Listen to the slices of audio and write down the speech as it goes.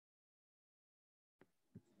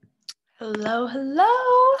Hello,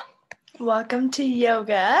 hello. Welcome to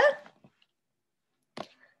yoga. I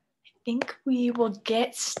think we will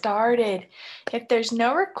get started. If there's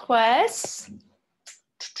no requests,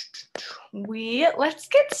 let's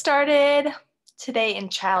get started today in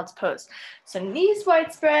child's pose. So knees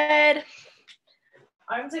wide spread,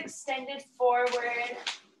 arms extended forward,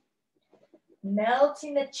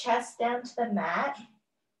 melting the chest down to the mat.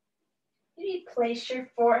 Maybe place your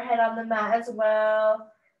forehead on the mat as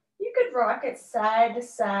well. You could rock it side to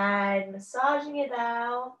side, massaging it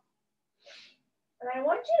out. And I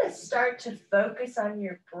want you to start to focus on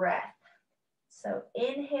your breath. So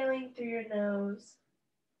inhaling through your nose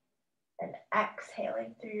and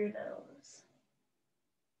exhaling through your nose.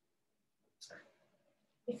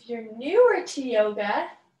 If you're newer to yoga,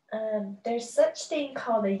 there's such thing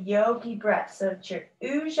called a yogi breath. So it's your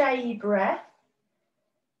ujjayi breath.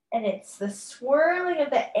 And it's the swirling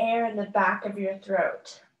of the air in the back of your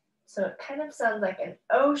throat. So it kind of sounds like an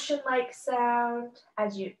ocean-like sound.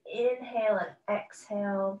 As you inhale and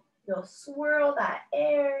exhale, you'll swirl that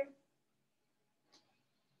air.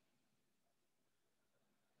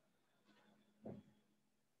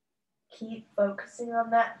 Keep focusing on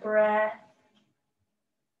that breath.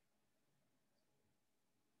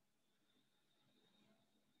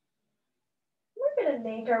 We're going to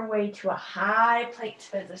make our way to a high plank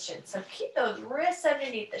position. So keep those wrists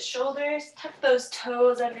underneath the shoulders, tuck those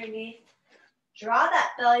toes underneath. Draw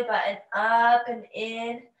that belly button up and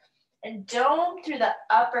in, and dome through the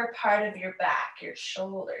upper part of your back, your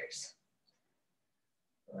shoulders.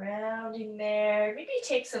 Rounding there. Maybe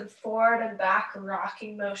take some forward and back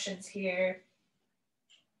rocking motions here.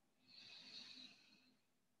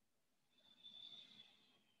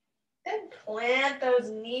 Then plant those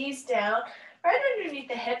knees down right underneath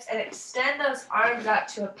the hips and extend those arms out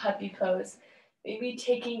to a puppy pose. Maybe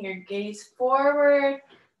taking your gaze forward.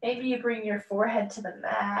 Maybe you bring your forehead to the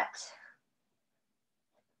mat.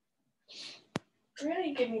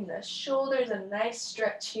 Really giving the shoulders a nice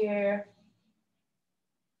stretch here.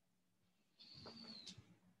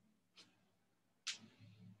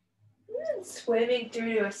 And swimming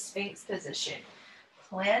through to a Sphinx position.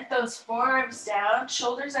 Plant those forearms down,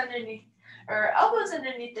 shoulders underneath, or elbows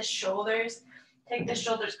underneath the shoulders. Take the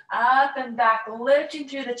shoulders up and back, lifting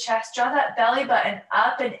through the chest. Draw that belly button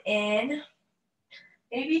up and in.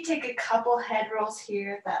 Maybe take a couple head rolls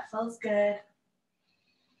here if that feels good.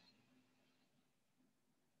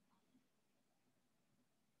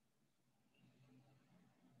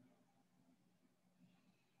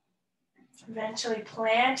 Eventually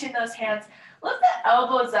planting those hands. Lift the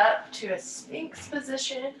elbows up to a Sphinx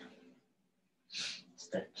position.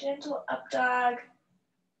 Just a gentle up dog.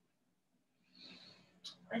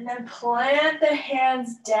 And then plant the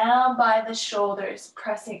hands down by the shoulders,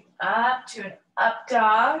 pressing up to an up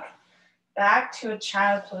dog. Back to a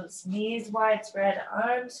child pose, knees wide spread,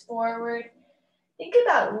 arms forward. Think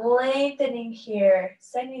about lengthening here,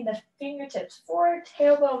 sending the fingertips forward,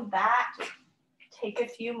 tailbone back. Take a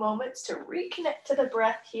few moments to reconnect to the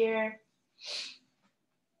breath here.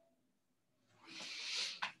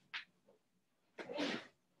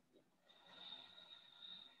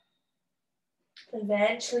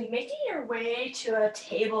 Eventually making your way to a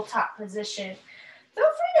tabletop position. Feel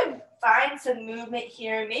free to find some movement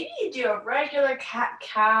here. Maybe you do a regular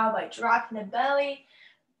cat-cow by dropping the belly,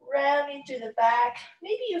 rounding through the back.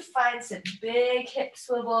 Maybe you find some big hip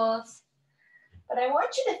swivels. But I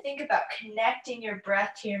want you to think about connecting your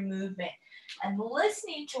breath to your movement and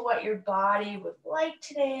listening to what your body would like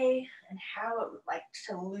today and how it would like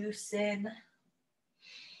to loosen.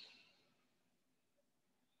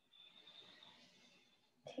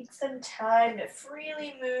 Take some time to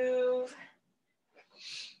freely move.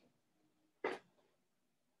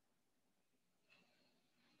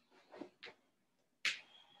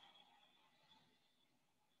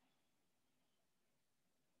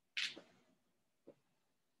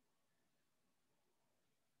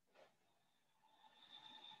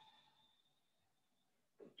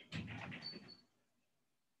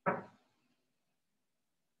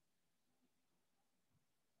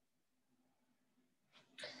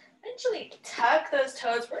 Eventually tuck those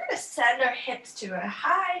toes. We're going to send our hips to a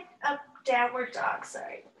high up downward dog,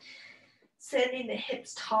 Sending the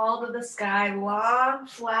hips tall to the sky, long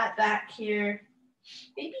flat back here.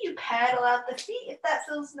 Maybe you paddle out the feet if that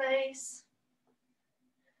feels nice.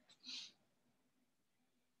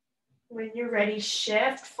 When you're ready,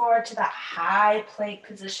 shift forward to that high plank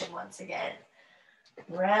position once again.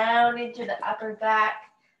 Rounding through the upper back.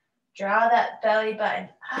 Draw that belly button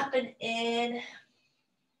up and in.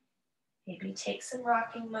 Maybe take some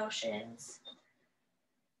rocking motions.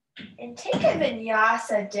 And take a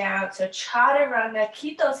vinyasa down. So chaturanga,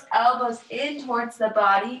 keep those elbows in towards the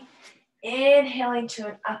body. Inhaling to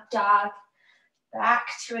an up dog, back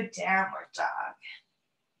to a downward dog.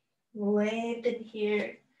 Lengthen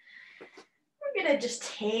here. We're gonna just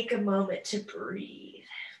take a moment to breathe.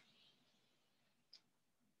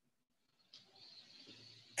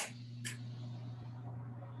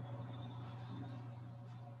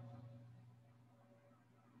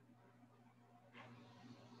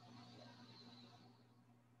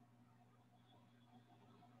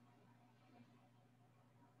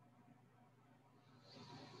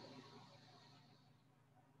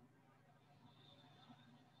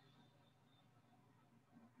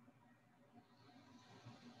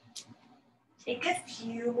 Take a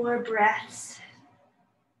few more breaths.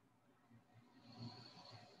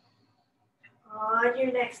 On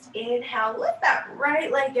your next inhale, lift that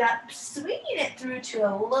right leg up, swinging it through to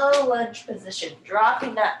a low lunge position,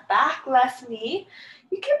 dropping that back left knee.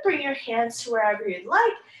 You can bring your hands to wherever you'd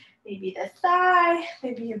like, maybe the thigh,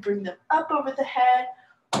 maybe you bring them up over the head,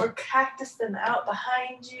 or cactus them out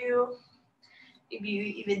behind you. Maybe you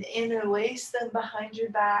even interlace them behind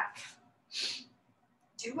your back.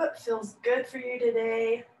 Do what feels good for you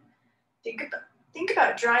today. Think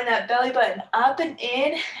about drawing that belly button up and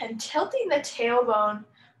in and tilting the tailbone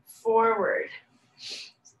forward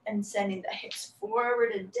and sending the hips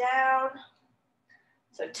forward and down.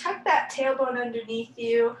 So tuck that tailbone underneath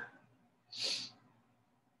you.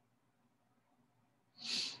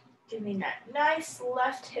 Giving that nice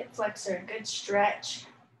left hip flexor a good stretch.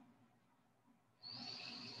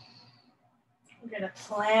 We're gonna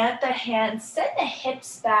plant the hands, send the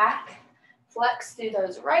hips back, flex through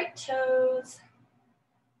those right toes.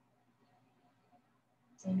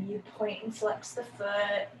 Maybe you point and flex the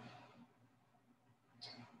foot.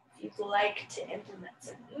 If you'd like to implement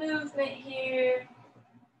some movement here.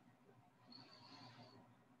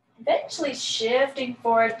 Eventually shifting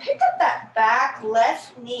forward, pick up that back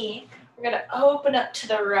left knee. We're gonna open up to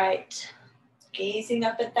the right. Gazing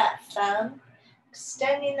up at that thumb,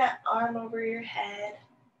 extending that arm over your head.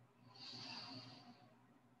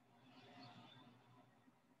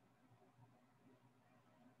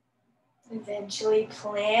 Eventually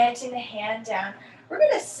planting the hand down. We're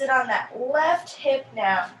gonna sit on that left hip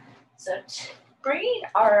now. So bringing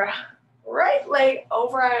our right leg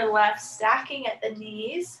over our left, stacking at the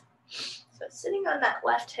knees. So sitting on that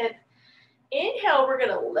left hip. Inhale, we're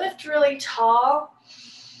gonna lift really tall.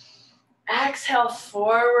 Exhale,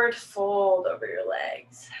 forward fold over your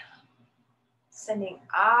legs. Sending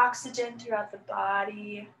oxygen throughout the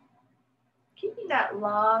body. Keeping that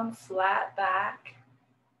long, flat back.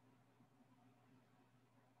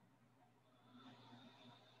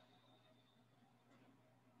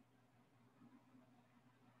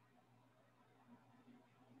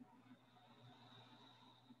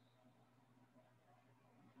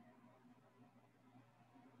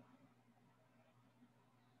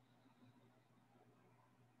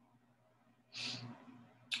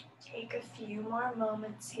 Take a few more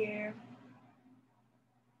moments here.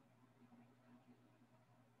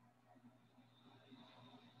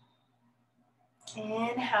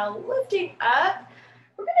 Inhale, lifting up.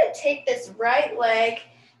 We're gonna take this right leg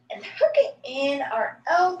and hook it in our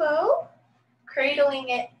elbow, cradling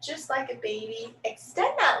it just like a baby.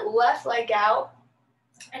 Extend that left leg out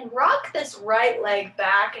and rock this right leg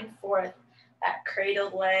back and forth. That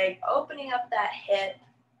cradled leg, opening up that hip.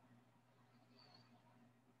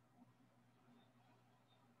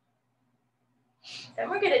 Then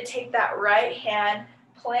we're gonna take that right hand,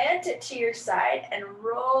 plant it to your side and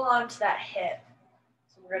roll onto that hip.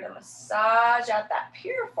 So we're gonna massage out that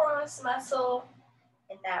piriformis muscle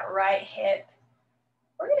in that right hip.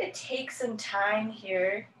 We're gonna take some time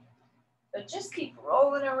here. So just keep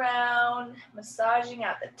rolling around, massaging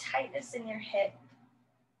out the tightness in your hip.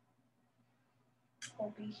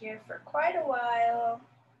 We'll be here for quite a while.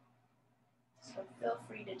 So feel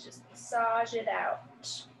free to just massage it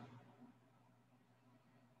out.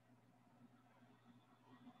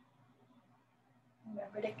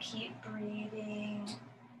 Remember to keep breathing,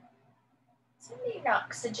 sending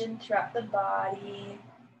oxygen throughout the body,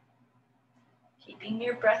 keeping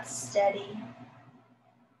your breath steady.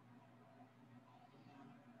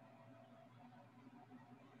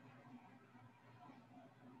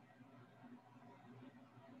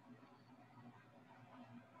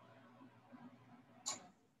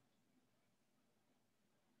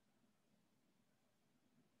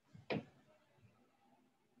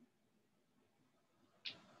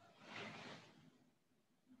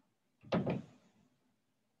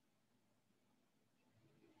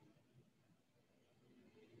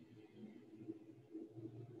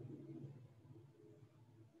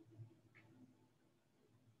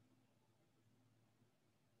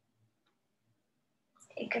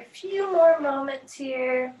 take a few more moments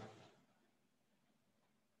here.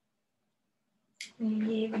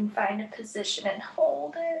 Maybe even find a position and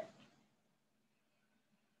hold it.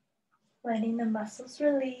 Letting the muscles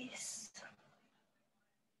release.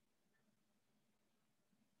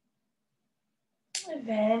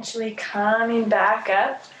 Eventually coming back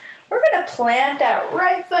up. We're going to plant that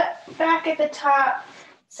right foot back at the top,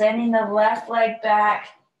 sending the left leg back,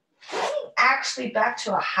 actually back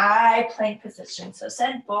to a high plank position. So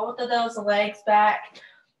send both of those legs back.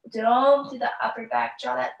 Dome through the upper back,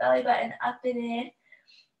 draw that belly button up and in.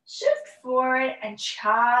 Shift forward and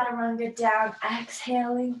chaturanga down,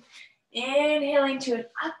 exhaling. Inhaling to an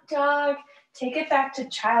up dog. Take it back to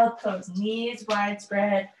child pose, knees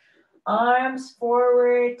widespread. Arms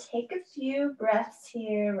forward, take a few breaths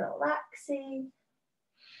here, relaxing.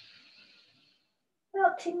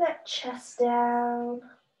 Melting that chest down.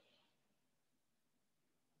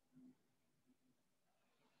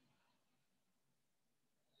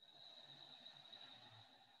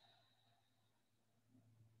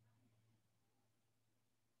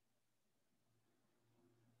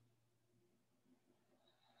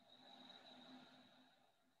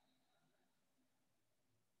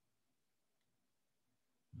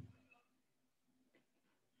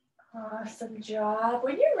 Awesome job.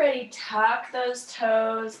 When you're ready, tuck those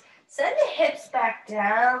toes. Send the hips back,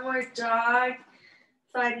 downward dog.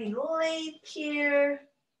 Finding length here.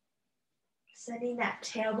 Sending that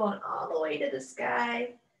tailbone all the way to the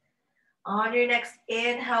sky. On your next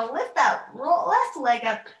inhale, lift that left leg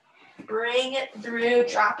up. Bring it through,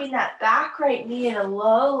 dropping that back right knee in a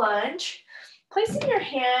low lunge. Placing your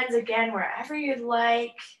hands again wherever you'd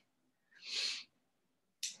like.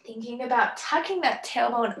 Thinking about tucking that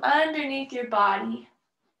tailbone underneath your body.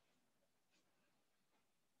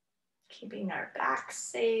 Keeping our back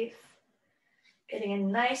safe. Getting a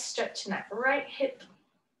nice stretch in that right hip.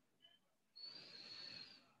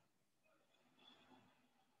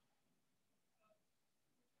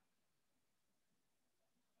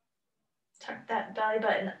 Tuck that belly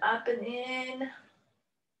button up and in.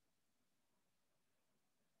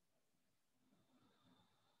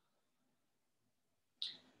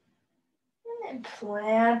 And then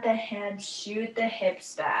plant the hands, shoot the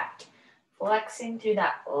hips back. Flexing through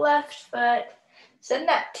that left foot. Send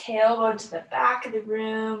that tailbone to the back of the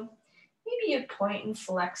room. Maybe you point and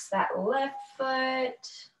flex that left foot.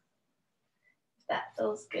 If that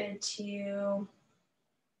feels good to you.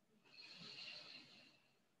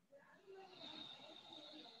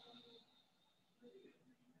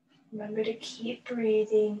 Remember to keep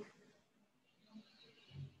breathing.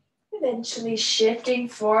 Eventually shifting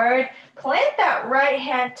forward. Plant that right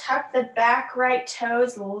hand, tuck the back right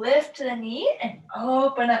toes, lift the knee, and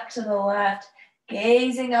open up to the left.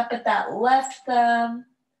 Gazing up at that left thumb.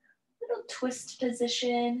 Little twist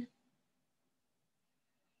position.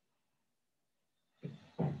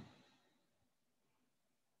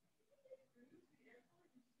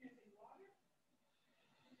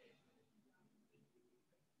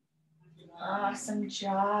 Awesome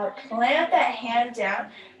job. Plant that hand down.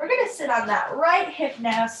 We're going to sit on that right hip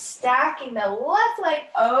now, stacking the left leg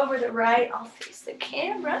over the right. I'll face the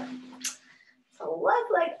camera. So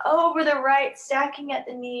left leg over the right, stacking at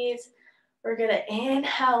the knees. We're going to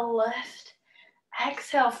inhale, lift.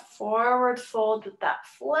 Exhale, forward fold with that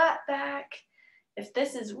flat back. If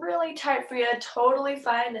this is really tight for you, totally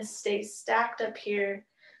fine to stay stacked up here.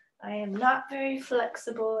 I am not very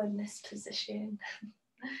flexible in this position.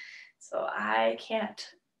 So I can't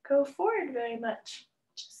go forward very much,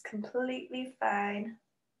 which is completely fine.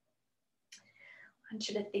 I want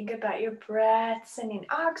you to think about your breath, sending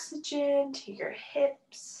oxygen to your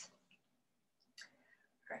hips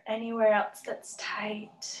or anywhere else that's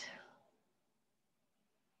tight.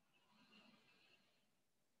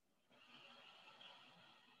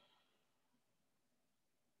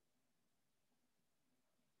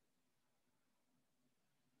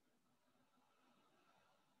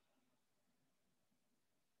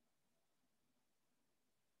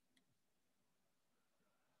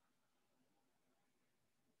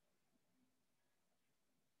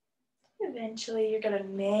 Eventually, you're going to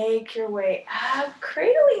make your way up,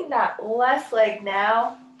 cradling that left leg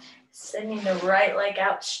now, sending the right leg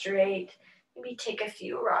out straight. Maybe take a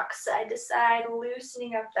few rocks side to side,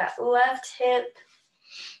 loosening up that left hip,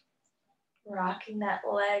 rocking that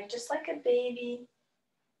leg just like a baby.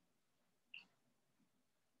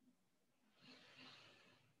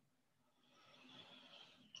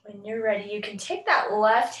 When you're ready, you can take that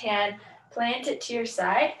left hand, plant it to your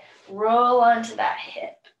side, roll onto that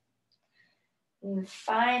hip. And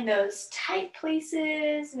find those tight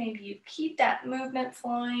places. Maybe you keep that movement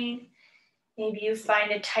flowing. Maybe you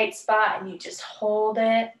find a tight spot and you just hold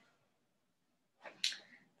it.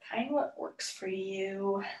 Find what works for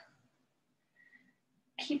you.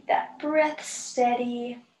 Keep that breath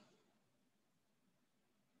steady.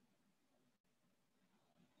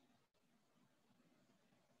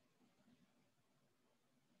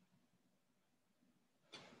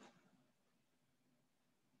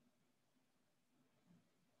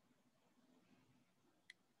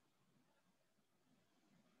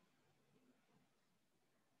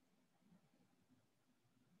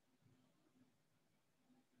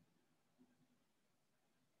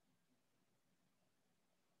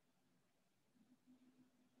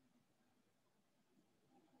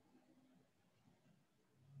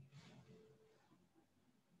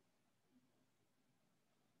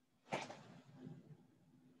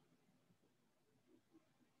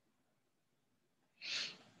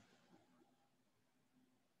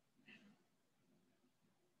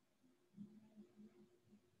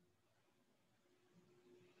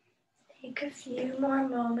 Take a few more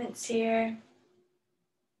moments here.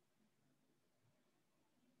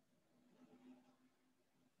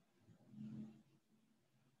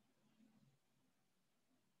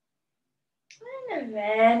 And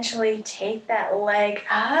eventually take that leg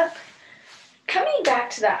up. Coming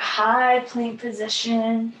back to that high plank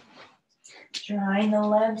position. Drawing the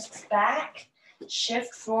legs back.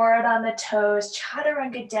 Shift forward on the toes.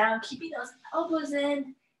 Chaturanga down. Keeping those elbows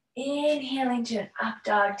in. Inhaling to an up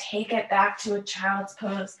dog. Take it back to a child's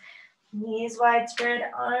pose. Knees wide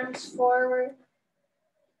spread. Arms forward.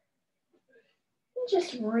 And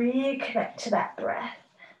just reconnect to that breath.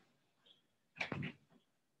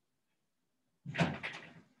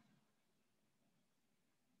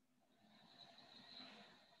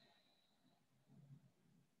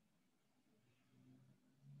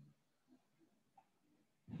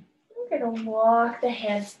 We're going to walk the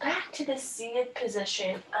hands back to the seated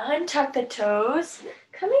position. Untuck the toes.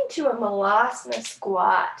 Coming to a Malasana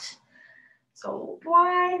squat. So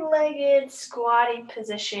wide-legged squatting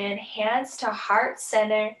position. Hands to heart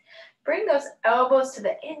center. Bring those elbows to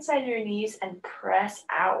the inside of your knees and press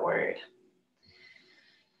outward.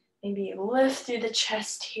 Maybe lift through the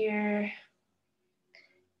chest here.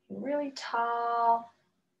 Really tall.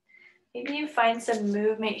 Maybe you find some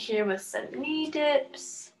movement here with some knee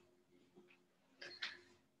dips.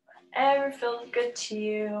 Whatever feels good to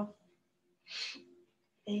you.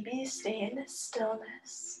 Maybe you stay in this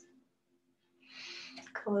stillness.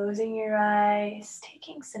 Closing your eyes,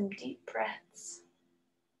 taking some deep breaths.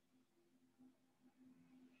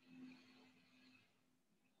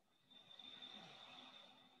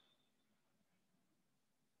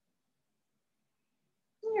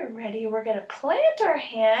 When you're ready, we're going to plant our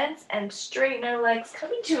hands and straighten our legs,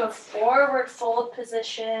 coming to a forward fold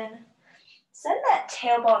position. Send that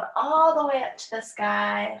tailbone all the way up to the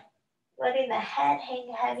sky, letting the head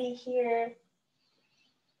hang heavy here.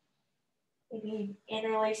 Maybe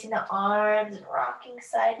interlacing the arms and rocking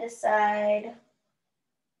side to side.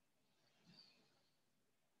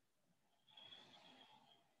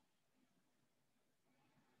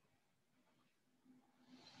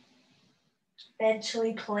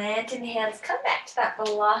 Eventually planting hands, come back to that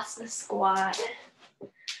Balasana squat.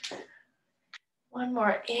 One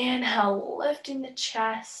more inhale, lifting the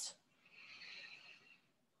chest.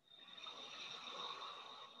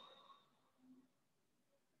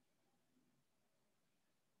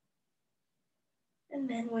 And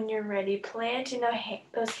then when you're ready, planting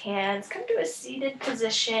those hands, come to a seated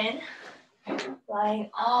position, lying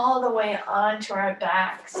all the way onto our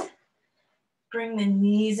backs. Bring the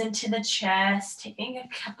knees into the chest, taking a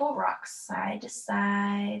couple rocks side to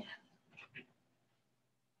side.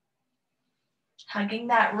 Hugging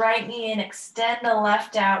that right knee and extend the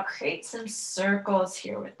left out. Create some circles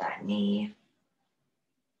here with that knee.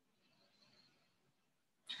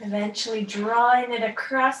 Eventually drawing it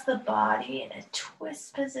across the body in a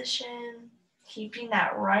twist position, keeping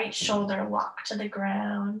that right shoulder locked to the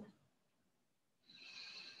ground.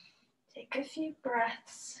 Take a few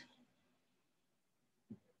breaths.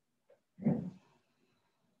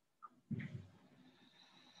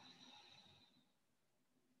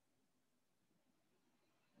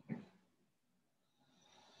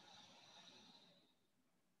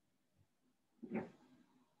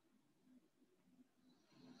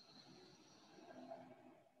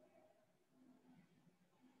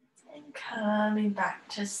 And coming back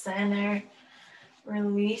to center.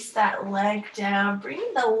 Release that leg down.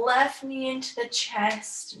 Bring the left knee into the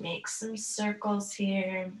chest. Make some circles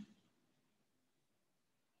here.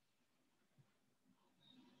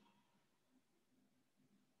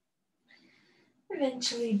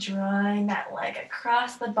 Eventually drawing that leg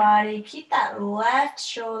across the body. Keep that left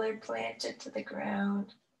shoulder planted to the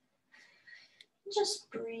ground.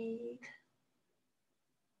 Just breathe.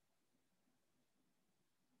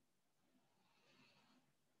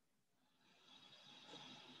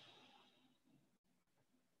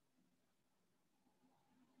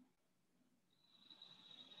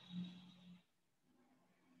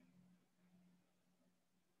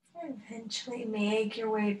 Eventually make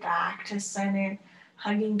your way back to center,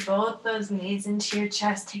 hugging both those knees into your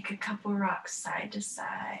chest. Take a couple rocks side to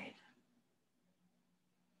side.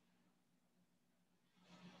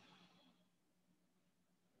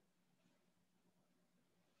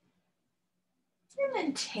 And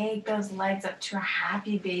then take those legs up to a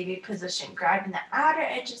happy baby position, grabbing the outer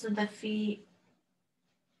edges of the feet.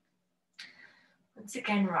 Once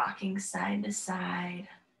again, rocking side to side.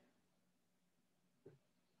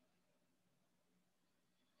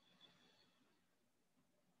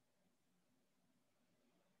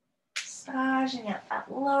 Massaging out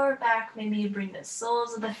that lower back. Maybe you bring the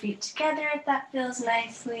soles of the feet together if that feels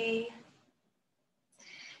nicely.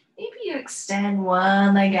 Maybe you extend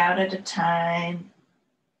one leg out at a time.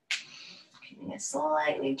 Getting a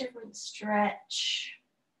slightly different stretch.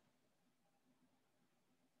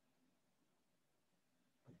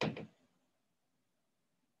 And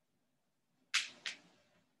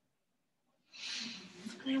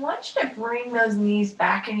I want you to bring those knees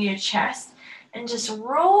back into your chest and just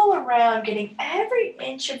roll around, getting every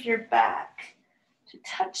inch of your back to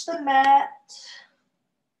touch the mat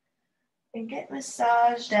and get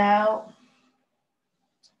massaged out.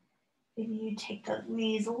 Maybe you take those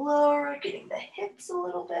knees lower, getting the hips a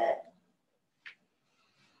little bit.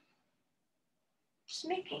 Just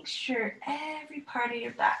making sure every part of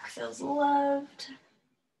your back feels loved.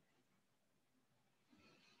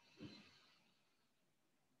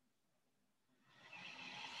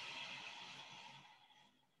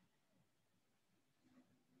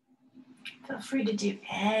 Feel free to do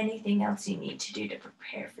anything else you need to do to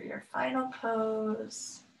prepare for your final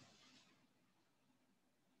pose.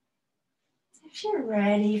 If you're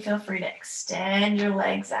ready, feel free to extend your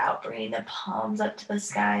legs out, bringing the palms up to the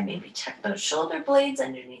sky. Maybe tuck those shoulder blades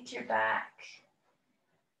underneath your back.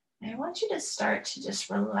 And I want you to start to just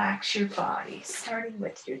relax your body, starting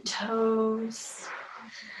with your toes,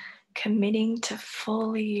 committing to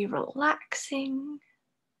fully relaxing,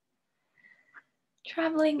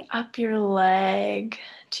 traveling up your leg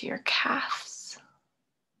to your calves,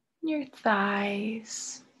 your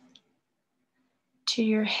thighs, to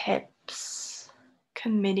your hips,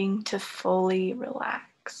 committing to fully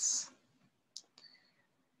relax,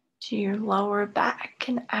 to your lower back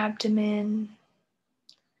and abdomen,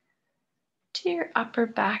 to your upper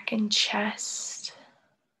back and chest,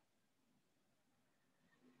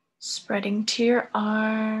 spreading to your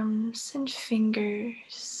arms and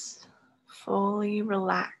fingers, fully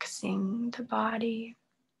relaxing the body.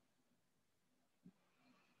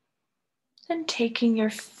 Then taking your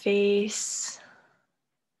face,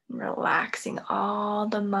 relaxing all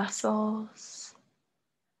the muscles,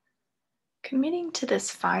 committing to this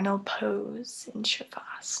final pose in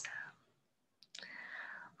Shavasana.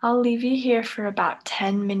 I'll leave you here for about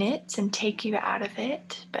 10 minutes and take you out of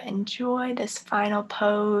it, but enjoy this final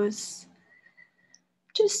pose.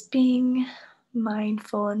 Just being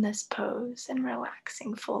mindful in this pose and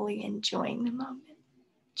relaxing fully, enjoying the moment.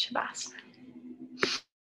 Shavasana.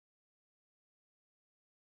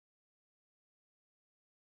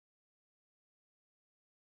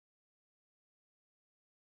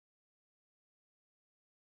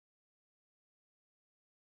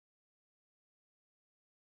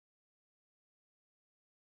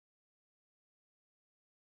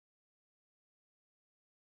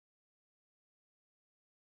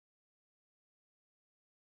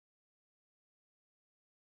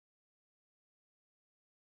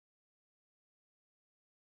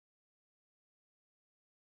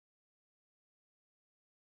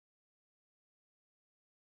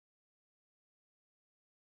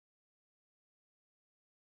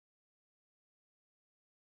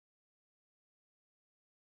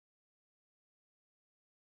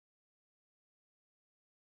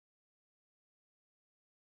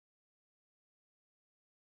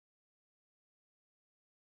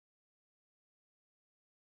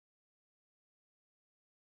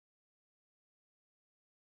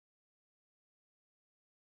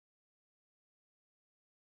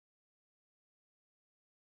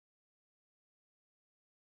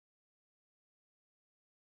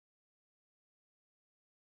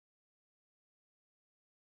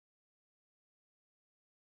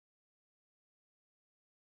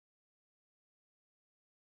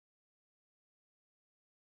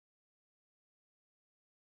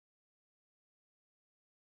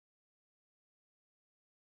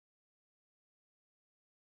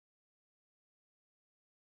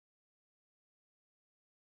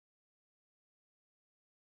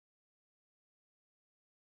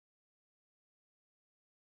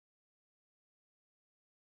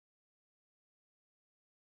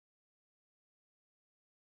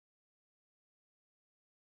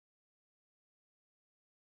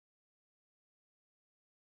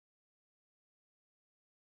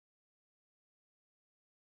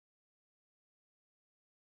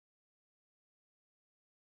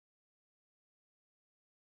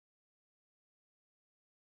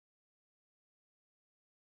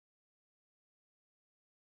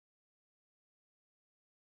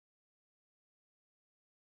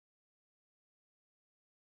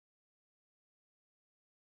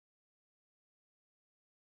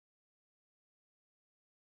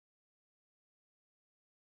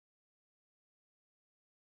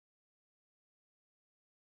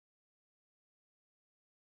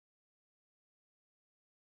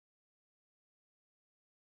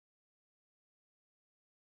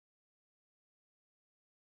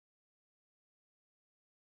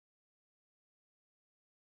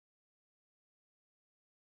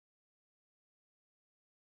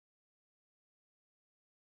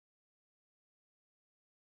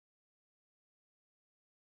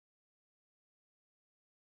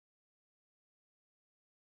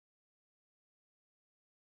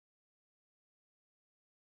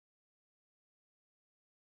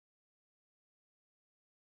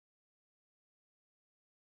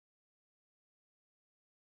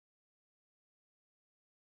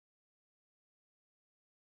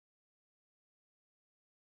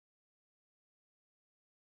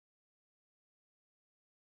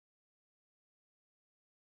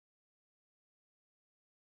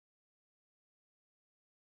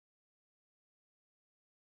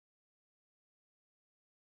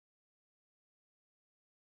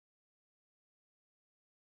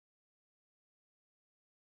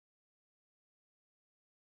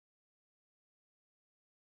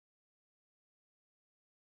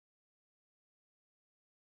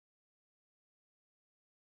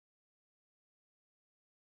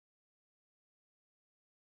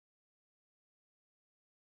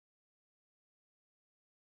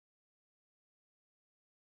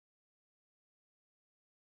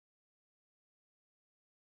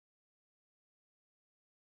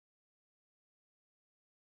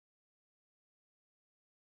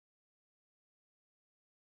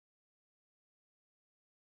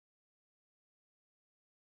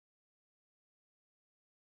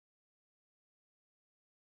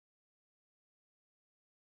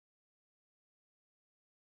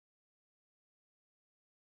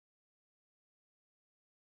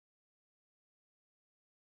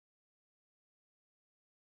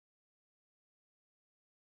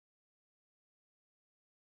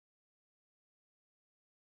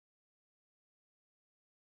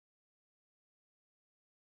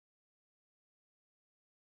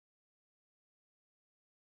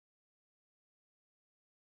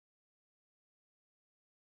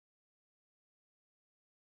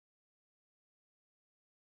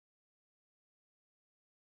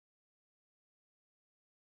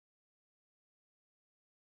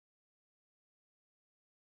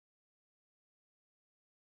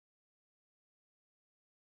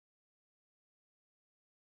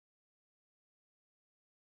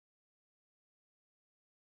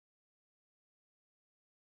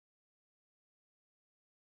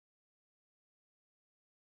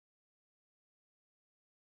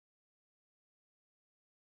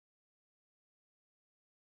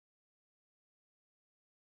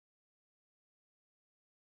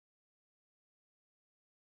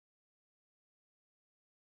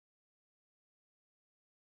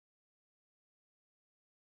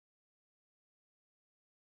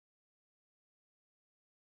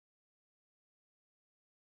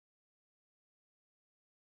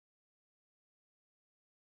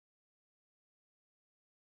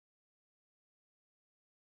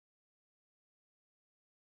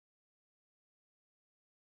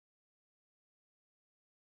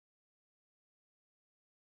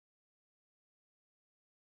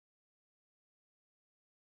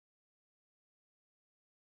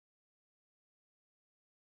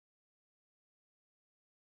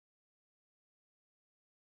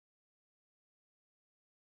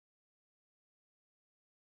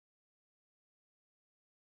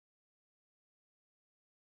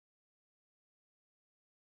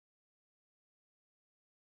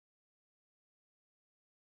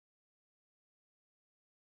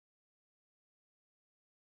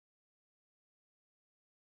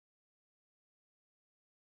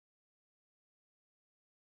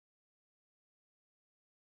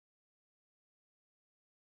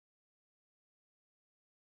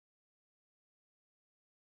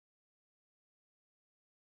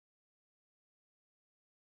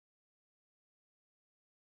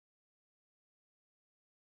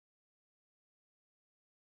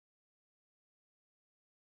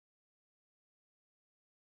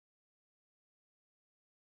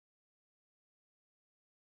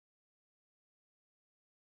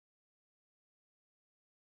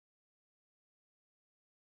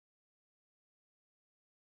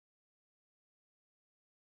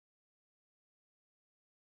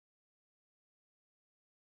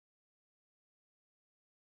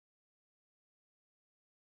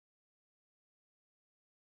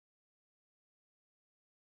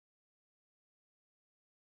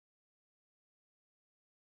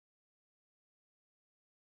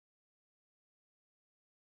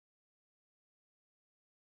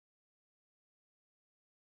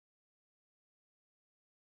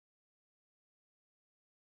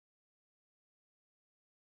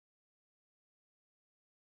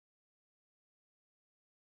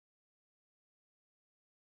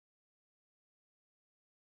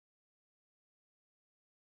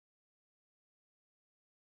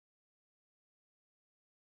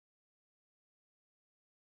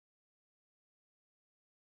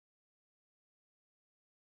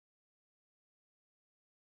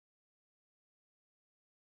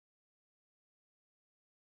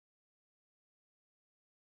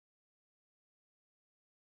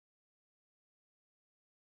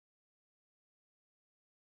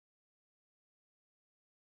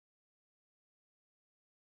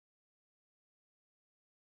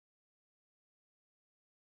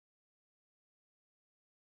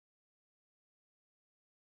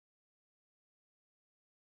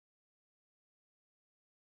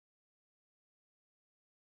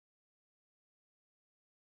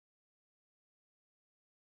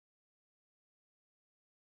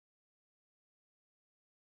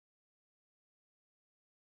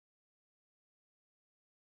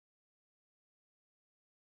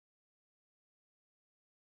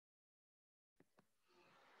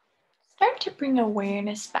 Start to bring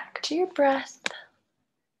awareness back to your breath.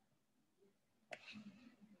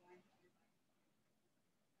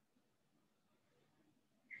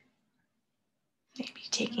 Maybe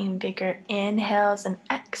taking bigger inhales and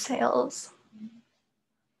exhales.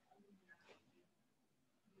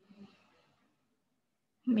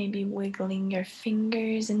 Maybe wiggling your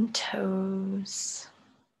fingers and toes,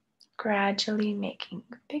 gradually making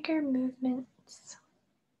bigger movements.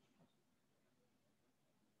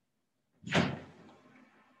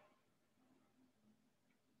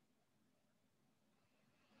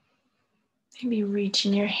 Maybe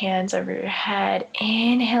reaching your hands over your head,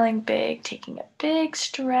 inhaling big, taking a big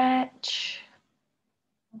stretch.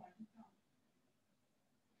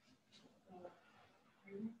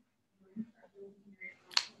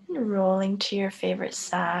 And rolling to your favorite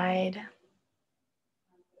side.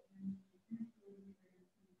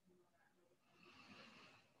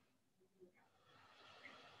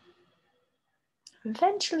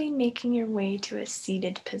 Eventually making your way to a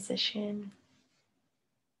seated position.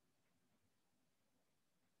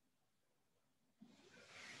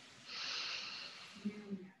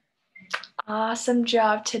 Awesome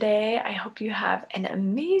job today. I hope you have an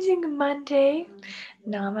amazing Monday.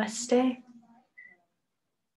 Namaste.